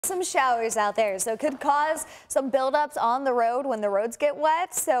Some showers out there, so it could cause some buildups on the road when the roads get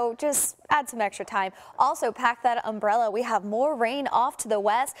wet, so just add some extra time. Also pack that umbrella. We have more rain off to the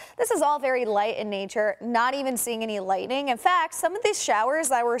west. This is all very light in nature, not even seeing any lightning. In fact, some of these showers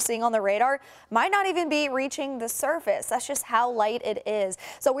that we're seeing on the radar might not even be reaching the surface. That's just how light it is.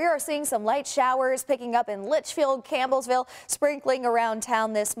 So we are seeing some light showers picking up in Litchfield, Campbellsville, sprinkling around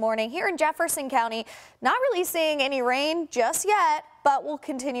town this morning. Here in Jefferson County, not really seeing any rain just yet, but we'll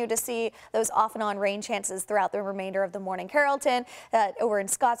continue to see those off and on rain chances throughout the remainder of the morning. Carrollton, over in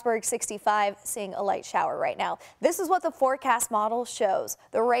Scottsburg, 65, seeing a light shower right now. This is what the forecast model shows.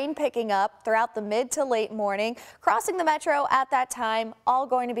 The rain picking up throughout the mid to late morning, crossing the metro at that time, all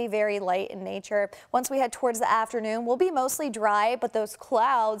going to be very light in nature. Once we head towards the afternoon, we'll be mostly dry, but those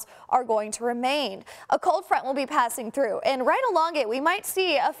clouds are going to remain. A cold front will be passing through, and right along it, we might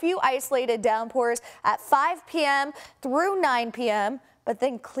see a few isolated downpours at 5 p.m. through 9 p.m. but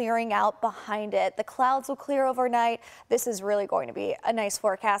then clearing out behind it. The clouds will clear overnight. This is really going to be a nice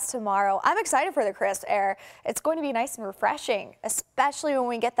forecast tomorrow. I'm excited for the crisp air. It's going to be nice and refreshing, especially when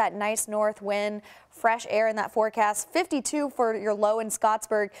we get that nice north wind, fresh air in that forecast. 52 for your low in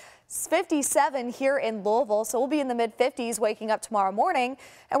Scottsburg. 57 here in Louisville, so we'll be in the mid-50s waking up tomorrow morning,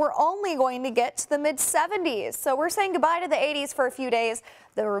 and we're only going to get to the mid-70s. So we're saying goodbye to the 80s for a few days.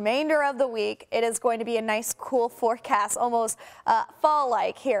 The remainder of the week, it is going to be a nice cool forecast, almost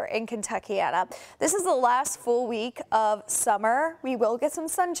fall-like here in Kentuckiana. This is the last full week of summer. We will get some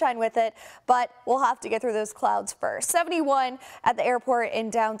sunshine with it, but we'll have to get through those clouds first. 71 at the airport in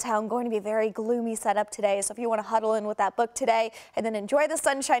downtown, going to be a very gloomy setup today. So if you want to huddle in with that book today and then enjoy the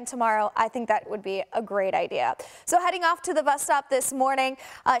sunshine tomorrow, I think that would be a great idea. So heading off to the bus stop this morning,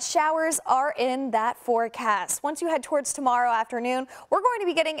 showers are in that forecast. Once you head towards tomorrow afternoon, we're going to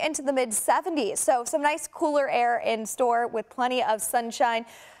be getting into the mid-70s. So some nice cooler air in store with plenty of sunshine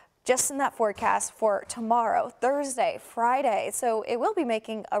just in that forecast for tomorrow, Thursday, Friday. So it will be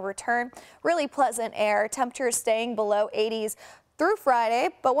making a return. Really pleasant air. Temperatures staying below 80s through Friday,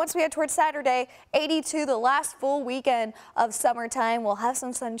 but once we head towards Saturday, 82, the last full weekend of summertime. We'll have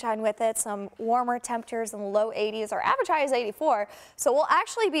some sunshine with it, some warmer temperatures in the low 80s. Our average high is 84, so we'll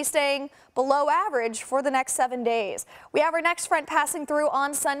actually be staying below average for the next 7 days. We have our next front passing through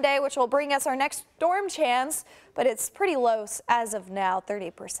on Sunday, which will bring us our next storm chance, but it's pretty low as of now,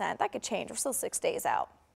 30%. That could change. We're still 6 days out.